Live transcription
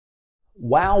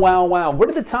Wow, wow, wow. Where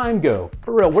did the time go?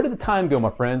 For real, where did the time go, my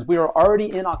friends? We are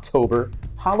already in October.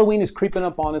 Halloween is creeping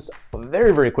up on us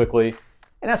very, very quickly.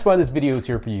 And that's why this video is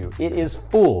here for you. It is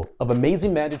full of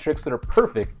amazing magic tricks that are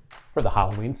perfect for the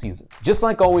Halloween season. Just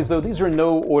like always though, these are in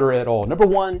no order at all. Number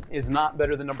 1 is not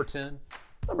better than number 10.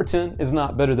 Number 10 is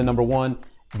not better than number 1.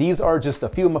 These are just a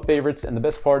few of my favorites, and the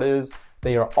best part is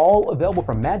they are all available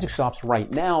from magic shops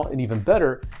right now, and even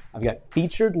better, I've got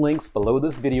featured links below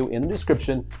this video in the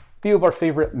description. A few of our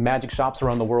favorite magic shops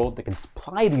around the world that can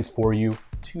supply these for you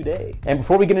today. And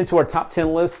before we get into our top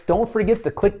 10 list, don't forget to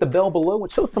click the bell below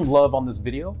and show some love on this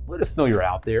video. Let us know you're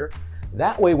out there.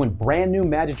 That way, when brand new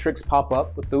magic tricks pop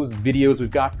up with those videos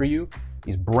we've got for you,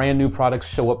 these brand new products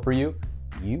show up for you,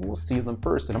 you will see them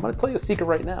first. And I'm going to tell you a secret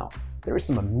right now. There is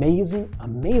some amazing,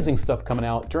 amazing stuff coming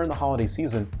out during the holiday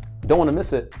season. You don't want to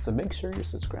miss it, so make sure you're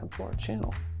subscribed to our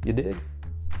channel. You dig?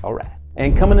 All right.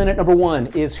 And coming in at number 1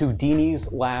 is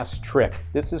Houdini's Last Trick.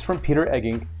 This is from Peter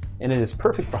Egging, and it is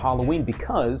perfect for Halloween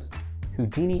because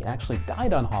Houdini actually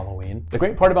died on Halloween. The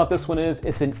great part about this one is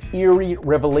it's an eerie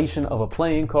revelation of a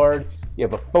playing card. You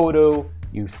have a photo,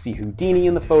 you see Houdini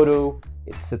in the photo,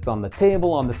 it sits on the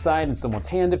table on the side in someone's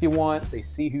hand if you want. They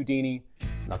see Houdini,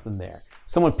 nothing there.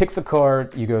 Someone picks a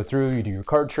card, you go through, you do your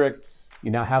card trick,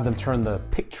 you now have them turn the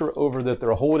picture over that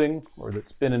they're holding or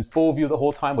that's been in full view the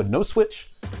whole time with no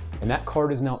switch, and that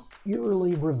card is now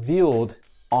eerily revealed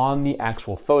on the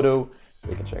actual photo.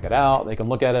 They can check it out, they can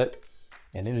look at it,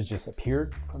 and it has just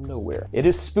appeared from nowhere. It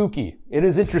is spooky, it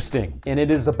is interesting, and it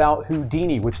is about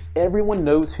Houdini, which everyone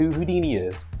knows who Houdini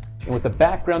is. And with the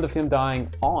background of him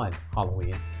dying on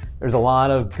Halloween, there's a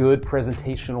lot of good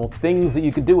presentational things that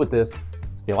you can do with this.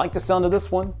 So if you like the sound of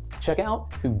this one, check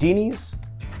out Houdini's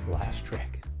Last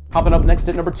Trick. Popping up next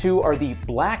at number 2 are the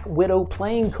Black Widow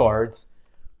playing cards.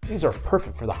 These are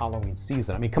perfect for the Halloween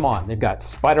season. I mean, come on, they've got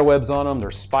spider webs on them.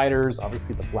 They're spiders,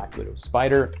 obviously the Black Widow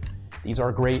spider. These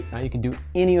are great. Now you can do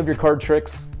any of your card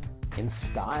tricks in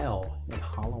style, in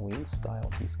Halloween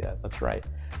style, these guys, that's right.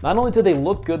 Not only do they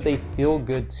look good, they feel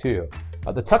good too.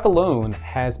 The tuck alone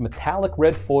has metallic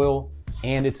red foil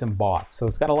and it's embossed. So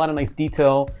it's got a lot of nice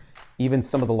detail. Even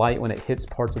some of the light, when it hits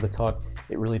parts of the tuck,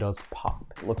 it really does pop.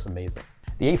 It looks amazing.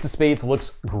 The Ace of Spades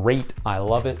looks great. I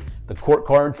love it. The court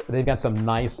cards, they've got some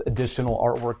nice additional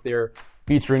artwork there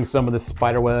featuring some of the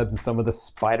spider webs and some of the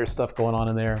spider stuff going on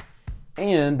in there.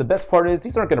 And the best part is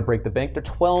these aren't going to break the bank. They're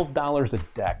 $12 a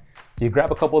deck. So you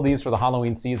grab a couple of these for the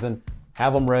Halloween season,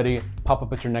 have them ready, pop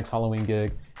up at your next Halloween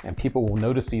gig, and people will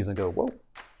notice these and go, whoa,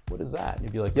 what is that? And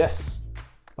you'll be like, yes,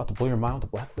 about to blow your mind with the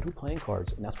Black Widow playing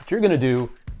cards. And that's what you're going to do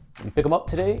when you pick them up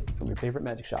today from your favorite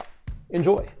magic shop.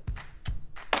 Enjoy.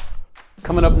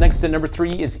 Coming up next at number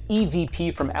 3 is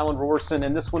EVP from Alan Rorson,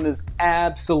 and this one is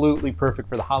absolutely perfect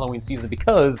for the Halloween season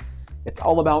because it's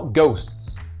all about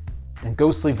ghosts and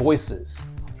ghostly voices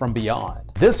from beyond.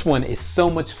 This one is so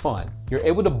much fun. You're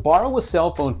able to borrow a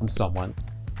cell phone from someone,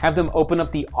 have them open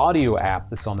up the audio app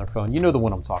that's on their phone. You know the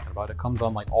one I'm talking about. It comes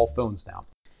on like all phones now.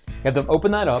 Have them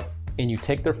open that up and you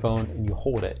take their phone and you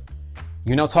hold it.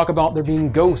 You now talk about there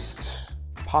being ghosts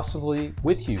possibly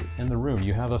with you in the room.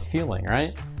 You have a feeling,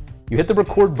 right? You hit the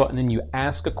record button and you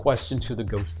ask a question to the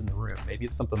ghost in the room. Maybe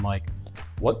it's something like,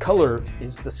 what color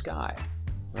is the sky?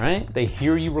 Right? They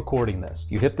hear you recording this.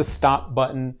 You hit the stop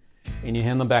button and you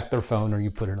hand them back their phone or you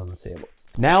put it on the table.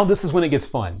 Now this is when it gets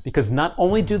fun because not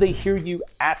only do they hear you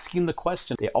asking the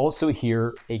question, they also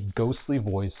hear a ghostly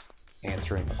voice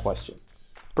answering the question.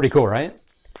 Pretty cool, right?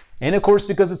 And of course,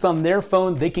 because it's on their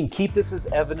phone, they can keep this as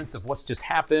evidence of what's just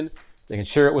happened. They can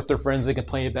share it with their friends. They can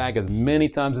play it back as many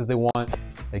times as they want.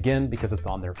 Again, because it's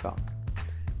on their phone.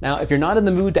 Now, if you're not in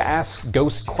the mood to ask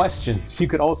ghost questions, you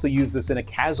could also use this in a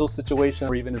casual situation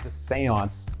or even as a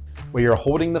seance where you're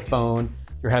holding the phone,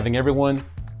 you're having everyone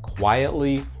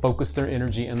quietly focus their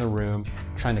energy in the room,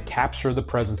 trying to capture the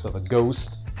presence of a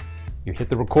ghost. You hit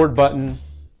the record button,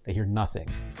 they hear nothing.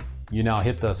 You now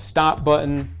hit the stop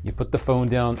button, you put the phone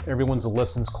down, everyone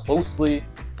listens closely,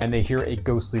 and they hear a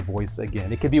ghostly voice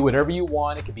again. It could be whatever you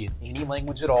want, it could be in any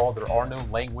language at all. There are no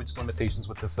language limitations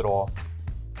with this at all.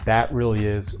 That really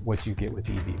is what you get with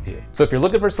EVP. So if you're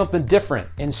looking for something different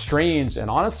and strange and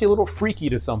honestly a little freaky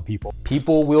to some people,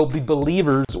 people will be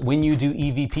believers when you do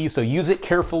EVP. So use it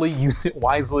carefully, use it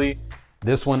wisely.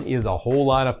 This one is a whole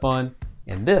lot of fun,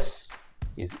 and this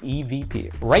is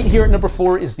EVP. Right here at number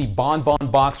 4 is the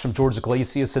BonBon Box from George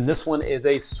Iglesias, and this one is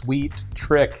a sweet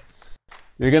trick.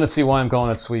 You're gonna see why I'm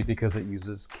calling it sweet, because it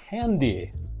uses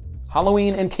candy.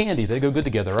 Halloween and candy, they go good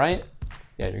together, right?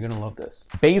 Yeah, you're gonna love this.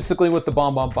 Basically with the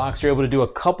BonBon Box, you're able to do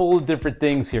a couple of different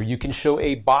things here. You can show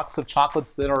a box of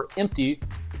chocolates that are empty,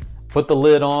 Put the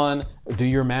lid on, do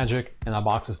your magic, and the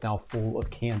box is now full of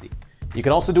candy. You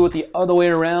can also do it the other way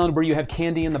around, where you have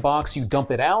candy in the box, you dump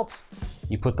it out,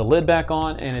 you put the lid back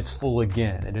on, and it's full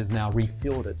again. It has now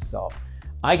refilled itself.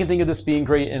 I can think of this being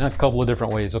great in a couple of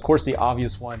different ways. Of course, the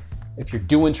obvious one, if you're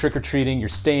doing trick-or-treating, you're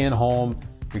staying home,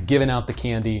 you're giving out the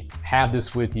candy, have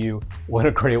this with you. What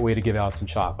a great way to give out some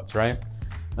chocolates, right?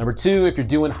 Number two, if you're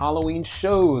doing Halloween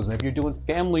shows, maybe you're doing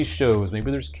family shows,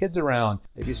 maybe there's kids around,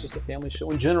 maybe it's just a family show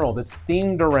in general that's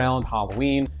themed around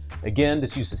Halloween. Again,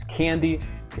 this uses candy.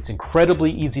 It's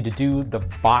incredibly easy to do. The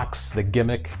box, the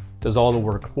gimmick, does all the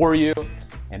work for you.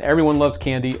 And everyone loves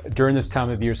candy during this time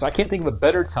of year, so I can't think of a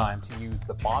better time to use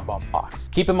the BonBon Box.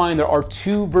 Keep in mind, there are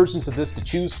two versions of this to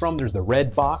choose from. There's the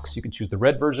red box. You can choose the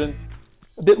red version,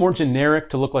 a bit more generic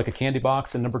to look like a candy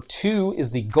box. And number two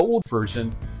is the gold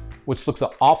version, which looks an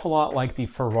awful lot like the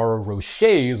Ferrero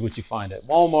Rochers, which you find at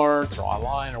Walmart or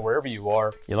online or wherever you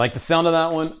are. You like the sound of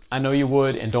that one? I know you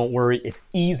would, and don't worry, it's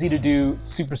easy to do,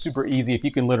 super, super easy. If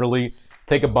you can literally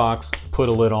take a box, put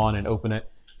a lid on, and open it,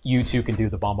 you too can do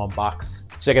the BonBon Box.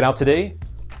 Check it out today,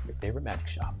 your favorite magic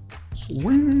shop.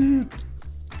 Sweet,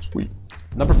 sweet.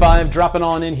 Number five, dropping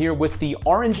on in here with the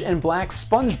orange and black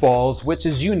sponge balls, which,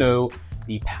 as you know,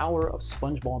 the power of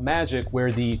sponge ball magic,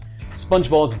 where the sponge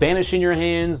balls vanish in your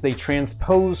hands, they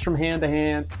transpose from hand to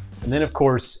hand, and then of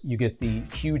course you get the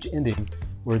huge ending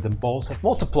where the balls have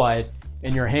multiplied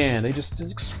in your hand. They just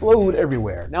explode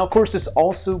everywhere. Now, of course, this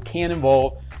also can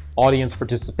involve audience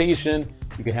participation.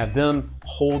 You can have them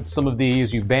hold some of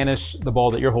these, you vanish the ball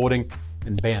that you're holding,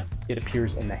 and bam, it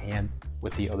appears in the hand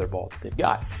with the other ball that they've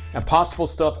got. And possible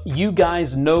stuff, you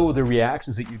guys know the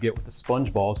reactions that you get with the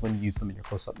sponge balls when you use them in your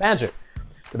close-up magic.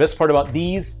 The best part about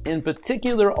these in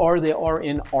particular are they are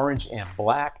in orange and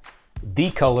black,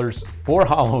 the colors for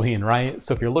Halloween, right?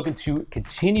 So if you're looking to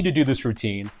continue to do this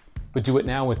routine, but do it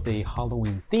now with a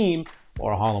Halloween theme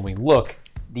or a Halloween look,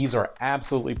 these are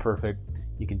absolutely perfect.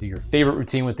 You can do your favorite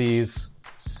routine with these,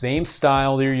 same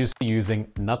style that you're used to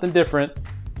using, nothing different.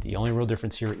 The only real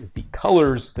difference here is the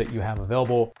colors that you have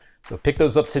available. So pick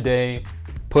those up today,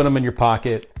 put them in your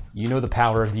pocket. You know the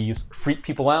power of these. Freak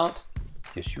people out?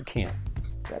 Yes, you can.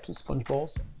 Grab some sponge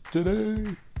balls today.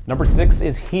 Number six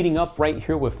is heating up right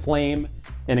here with Flame,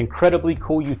 an incredibly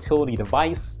cool utility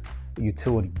device, a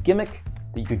utility gimmick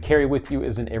that you can carry with you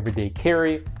as an everyday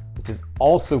carry, which is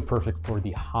also perfect for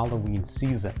the Halloween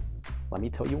season. Let me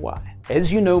tell you why.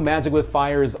 As you know, magic with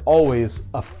fire is always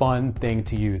a fun thing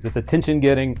to use. It's attention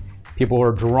getting. People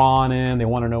are drawn in, they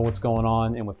want to know what's going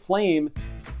on. And with Flame,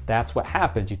 that's what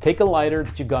happens. You take a lighter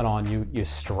that you've got on you, you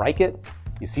strike it,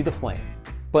 you see the flame.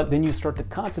 But then you start to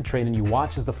concentrate and you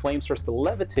watch as the flame starts to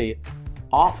levitate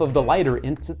off of the lighter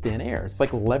into thin air. It's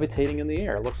like levitating in the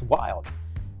air. It looks wild.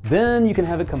 Then you can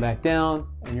have it come back down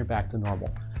and you're back to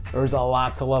normal. There's a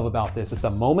lot to love about this. It's a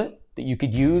moment that you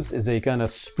could use as a kind of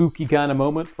spooky kind of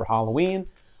moment for Halloween.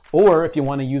 Or if you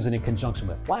want to use it in conjunction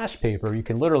with flash paper, you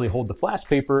can literally hold the flash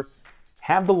paper,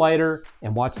 have the lighter,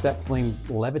 and watch that flame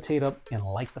levitate up and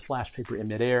light the flash paper in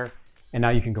midair. And now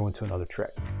you can go into another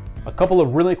trick. A couple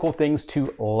of really cool things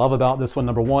to love about this one.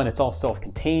 Number one, it's all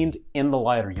self-contained in the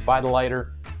lighter. You buy the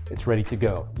lighter, it's ready to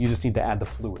go. You just need to add the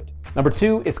fluid. Number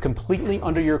two, it's completely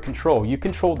under your control. You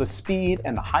control the speed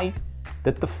and the height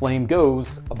that the flame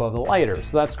goes above the lighter.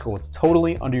 So that's cool. It's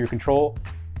totally under your control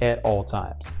at all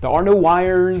times. There are no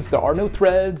wires, there are no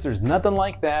threads, there's nothing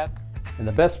like that. And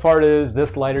the best part is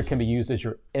this lighter can be used as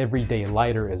your everyday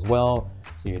lighter as well.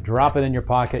 So you drop it in your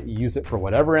pocket, you use it for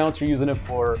whatever else you're using it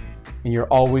for, and you're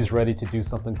always ready to do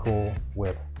something cool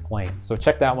with Flame. So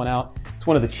check that one out. It's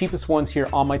one of the cheapest ones here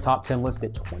on my top 10 list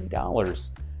at $20.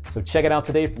 So check it out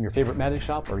today from your favorite magic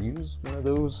shop or use one of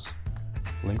those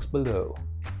links below.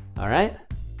 All right?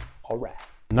 All right.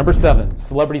 Number seven,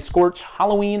 Celebrity Scorch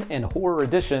Halloween and Horror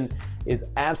Edition is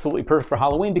absolutely perfect for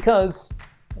Halloween because,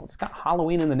 well, it's got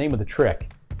Halloween in the name of the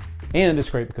trick. And it's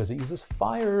great because it uses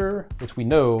fire, which we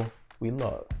know we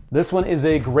love. This one is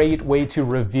a great way to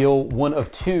reveal one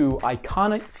of two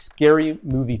iconic scary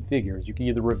movie figures. You can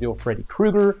either reveal Freddy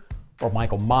Krueger or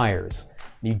Michael Myers.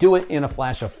 You do it in a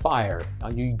flash of fire. Now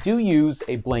you do use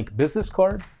a blank business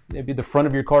card. Maybe the front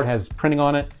of your card has printing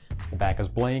on it, the back is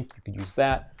blank, you could use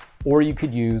that. Or you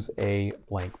could use a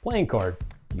blank playing card.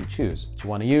 You choose what you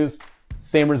want to use.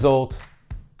 Same result,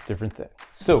 different thing.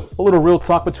 So a little real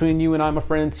talk between you and I, my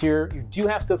friends here. You do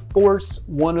have to force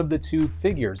one of the two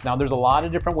figures. Now there's a lot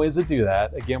of different ways to do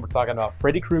that. Again, we're talking about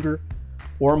Freddy Krueger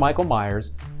or Michael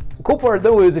Myers. The cool part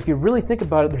though is if you really think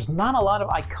about it, there's not a lot of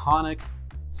iconic,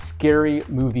 scary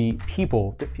movie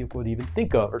people that people would even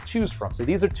think of or choose from. So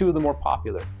these are two of the more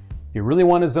popular. If you really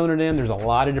want to zone it in, there's a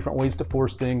lot of different ways to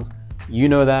force things. You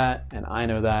know that, and I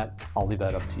know that. I'll leave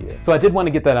that up to you. So I did want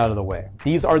to get that out of the way.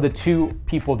 These are the two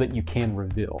people that you can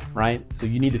reveal, right? So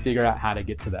you need to figure out how to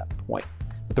get to that point.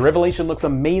 But the revelation looks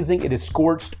amazing. It is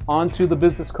scorched onto the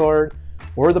business card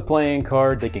or the playing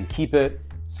card. They can keep it,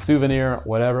 souvenir,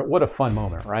 whatever. What a fun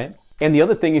moment, right? And the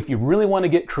other thing, if you really want to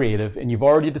get creative and you've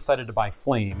already decided to buy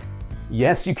flame,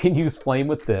 yes, you can use flame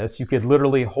with this. You could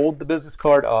literally hold the business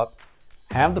card up,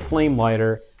 have the flame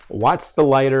lighter, watch the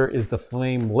lighter as the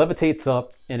flame levitates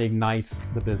up and ignites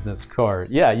the business card.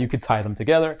 Yeah, you could tie them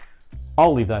together.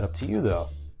 I'll leave that up to you though.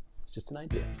 It's just an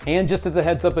idea. And just as a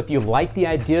heads up, if you like the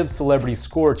idea of celebrity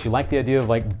scorch, you like the idea of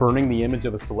like burning the image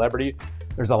of a celebrity,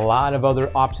 there's a lot of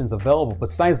other options available.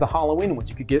 Besides the Halloween ones,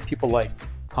 you could get people like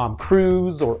Tom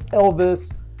Cruise or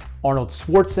Elvis, Arnold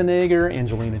Schwarzenegger,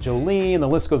 Angelina Jolie, and the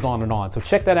list goes on and on. So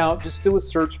check that out. Just do a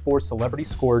search for celebrity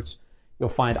scorch. You'll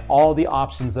find all the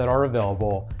options that are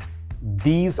available.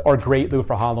 These are great though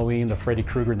for Halloween, the Freddy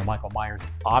Krueger and the Michael Myers,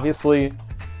 obviously.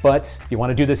 But if you want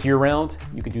to do this year round,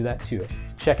 you can do that too.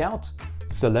 Check out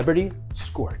Celebrity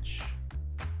Scorch.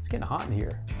 It's getting hot in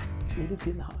here. It is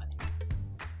getting hot.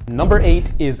 Number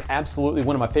 8 is absolutely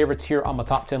one of my favorites here on my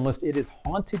top 10 list. It is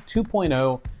Haunted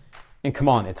 2.0. And come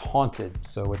on, it's haunted,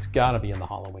 so it's gotta be in the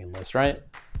Halloween list, right?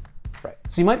 Right.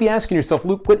 So you might be asking yourself,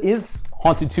 Luke, what is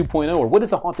Haunted 2.0 or what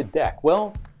is a haunted deck?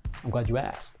 Well, I'm glad you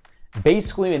asked.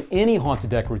 Basically, in any haunted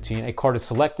deck routine, a card is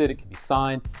selected, it can be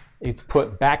signed, it's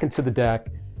put back into the deck.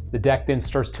 The deck then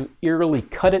starts to eerily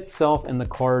cut itself and the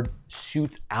card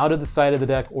shoots out of the side of the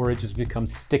deck or it just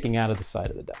becomes sticking out of the side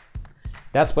of the deck.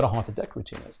 That's what a haunted deck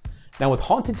routine is. Now with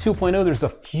Haunted 2.0, there's a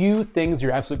few things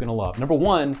you're absolutely gonna love. Number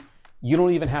one, you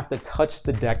don't even have to touch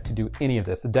the deck to do any of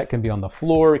this. The deck can be on the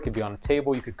floor, it could be on a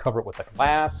table, you could cover it with a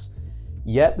glass,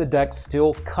 yet the deck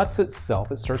still cuts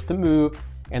itself. It starts to move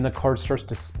and the card starts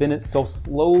to spin itself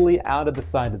slowly out of the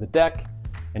side of the deck.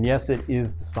 And yes, it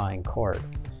is the signed card.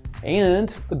 And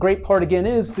the great part again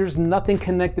is there's nothing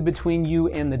connected between you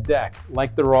and the deck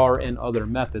like there are in other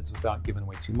methods without giving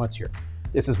away too much here.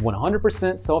 This is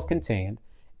 100% self-contained.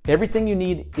 Everything you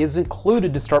need is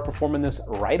included to start performing this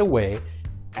right away.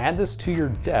 Add this to your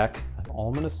deck, that's all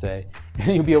I'm gonna say,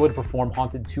 and you'll be able to perform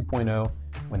Haunted 2.0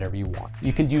 whenever you want.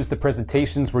 You can use the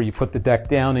presentations where you put the deck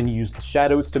down and you use the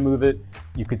shadows to move it.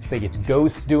 You could say it's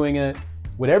ghosts doing it.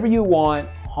 Whatever you want,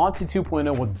 Haunted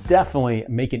 2.0 will definitely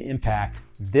make an impact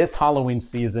this Halloween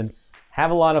season.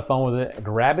 Have a lot of fun with it.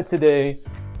 Grab it today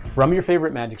from your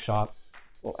favorite magic shop,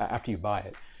 well, after you buy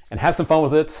it, and have some fun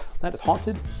with it. That is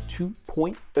Haunted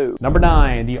 2.0. Number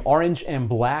 9, the orange and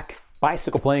black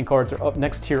bicycle playing cards are up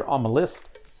next here on my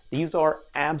list. These are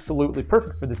absolutely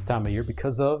perfect for this time of year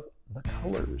because of the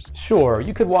colors. Sure,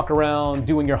 you could walk around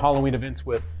doing your Halloween events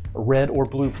with red or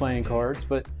blue playing cards,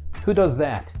 but who does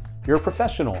that? You're a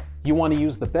professional. You want to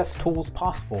use the best tools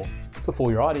possible to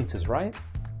fool your audiences, right?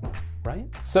 Right?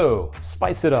 So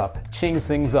spice it up, change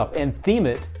things up, and theme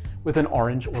it with an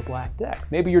orange or black deck.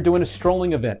 Maybe you're doing a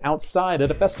strolling event outside at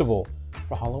a festival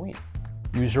for Halloween.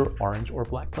 Use your orange or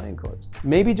black playing cards.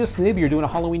 Maybe, just maybe, you're doing a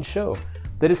Halloween show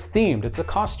that is themed. It's a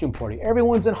costume party.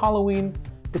 Everyone's in Halloween,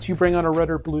 but you bring out a red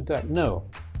or blue deck. No,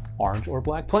 orange or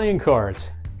black playing cards.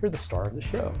 You're the star of the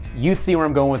show. You see where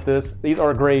I'm going with this. These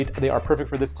are great. They are perfect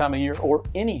for this time of year or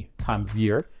any time of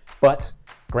year, but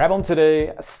grab them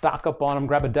today, stock up on them,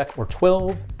 grab a deck or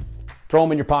 12, throw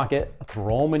them in your pocket,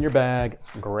 throw them in your bag,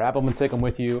 grab them and take them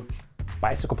with you.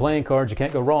 Bicycle playing cards, you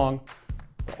can't go wrong.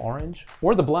 The orange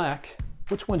or the black.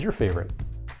 Which one's your favorite?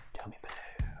 Tell me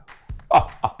below.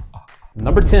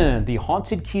 Number 10, the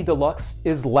Haunted Key Deluxe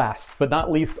is last but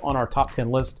not least on our top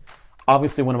 10 list.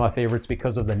 Obviously one of my favorites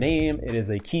because of the name. It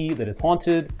is a key that is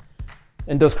haunted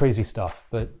and does crazy stuff.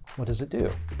 But what does it do?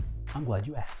 I'm glad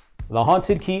you asked. The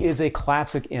Haunted Key is a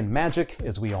classic in magic,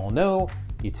 as we all know.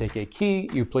 You take a key,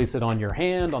 you place it on your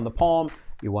hand, on the palm,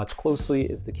 you watch closely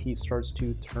as the key starts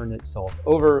to turn itself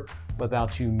over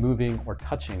without you moving or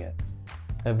touching it.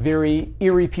 A very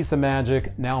eerie piece of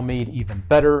magic, now made even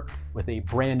better with a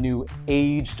brand new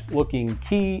aged looking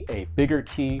key, a bigger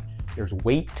key. There's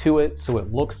weight to it, so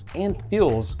it looks and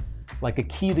feels like a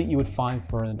key that you would find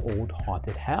for an old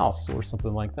haunted house or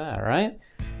something like that, right?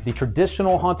 The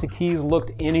traditional haunted keys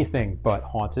looked anything but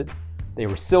haunted. They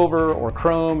were silver or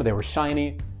chrome, they were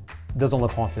shiny. It doesn't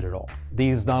look haunted at all.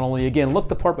 These not only, again, look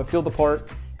the part, but feel the part,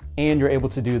 and you're able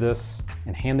to do this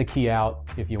and hand the key out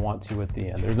if you want to at the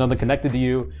end. There's nothing connected to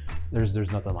you. There's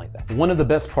nothing like that. One of the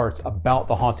best parts about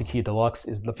the Haunted Key Deluxe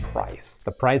is the price.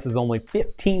 The price is only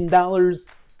 $15,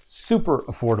 super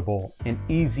affordable and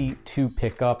easy to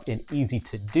pick up and easy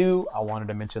to do. I wanted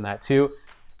to mention that too.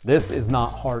 This is not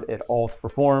hard at all to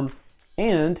perform.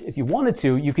 And if you wanted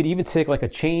to, you could even take like a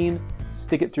chain,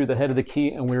 stick it through the head of the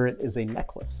key and wear it as a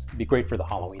necklace. It'd be great for the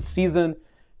Halloween season,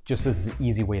 just as an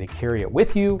easy way to carry it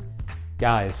with you.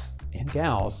 Guys and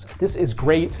gals, this is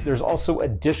great. There's also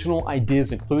additional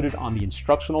ideas included on the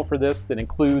instructional for this that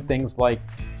include things like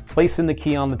placing the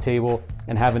key on the table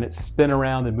and having it spin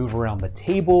around and move around the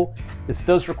table. This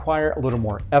does require a little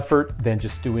more effort than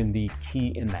just doing the key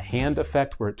in the hand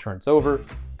effect where it turns over,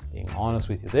 being honest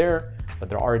with you there. But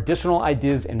there are additional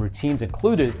ideas and routines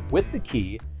included with the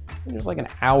key. And there's like an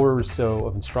hour or so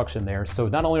of instruction there. So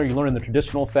not only are you learning the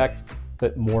traditional effect,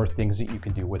 but more things that you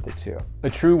can do with it too. A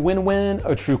true win-win,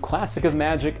 a true classic of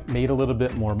magic, made a little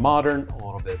bit more modern, a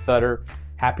little bit better.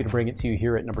 Happy to bring it to you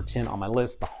here at number 10 on my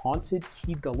list, the Haunted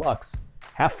Key Deluxe.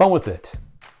 Have fun with it.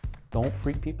 Don't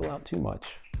freak people out too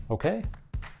much, okay?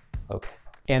 Okay.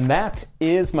 And that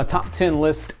is my top 10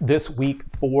 list this week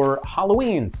for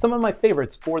Halloween. Some of my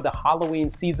favorites for the Halloween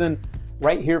season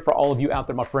right here for all of you out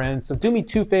there, my friends. So do me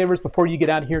 2 favors before you get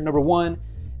out of here. Number 1,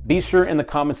 be sure in the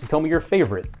comments to tell me your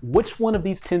favorite. Which one of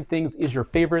these 10 things is your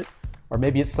favorite? Or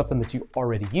maybe it's something that you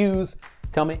already use.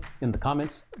 Tell me in the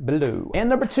comments below. And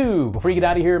number 2, before you get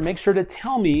out of here, make sure to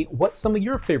tell me what some of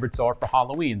your favorites are for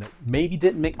Halloween that maybe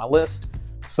didn't make my list.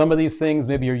 Some of these things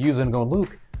maybe you're using and going,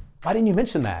 Luke, why didn't you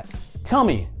mention that? Tell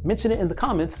me, mention it in the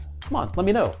comments. Come on, let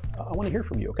me know. I want to hear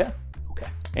from you, okay? Okay.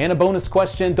 And a bonus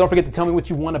question, don't forget to tell me what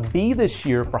you want to be this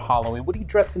year for Halloween. What are you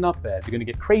dressing up as? You're gonna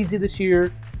get crazy this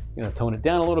year? You're gonna tone it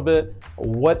down a little bit?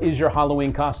 What is your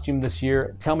Halloween costume this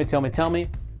year? Tell me, tell me, tell me.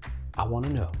 I want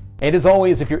to know. And as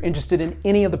always, if you're interested in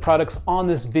any of the products on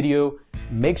this video,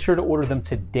 make sure to order them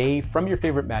today from your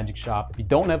favorite magic shop. If you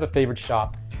don't have a favorite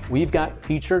shop, we've got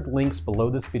featured links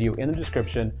below this video in the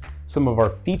description. Some of our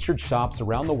featured shops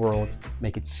around the world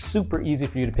make it super easy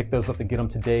for you to pick those up and get them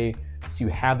today so you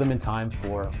have them in time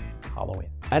for Halloween.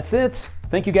 That's it.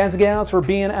 Thank you guys and gals for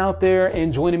being out there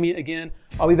and joining me again.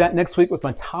 I'll be back next week with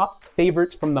my top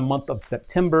favorites from the month of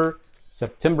September.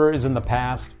 September is in the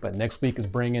past, but next week is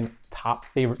bringing top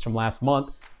favorites from last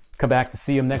month. Come back to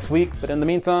see them next week. But in the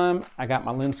meantime, I got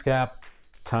my lens cap.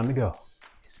 It's time to go.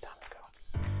 It's time to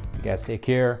go. You guys take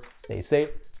care, stay safe,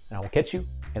 and I will catch you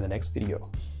in the next video.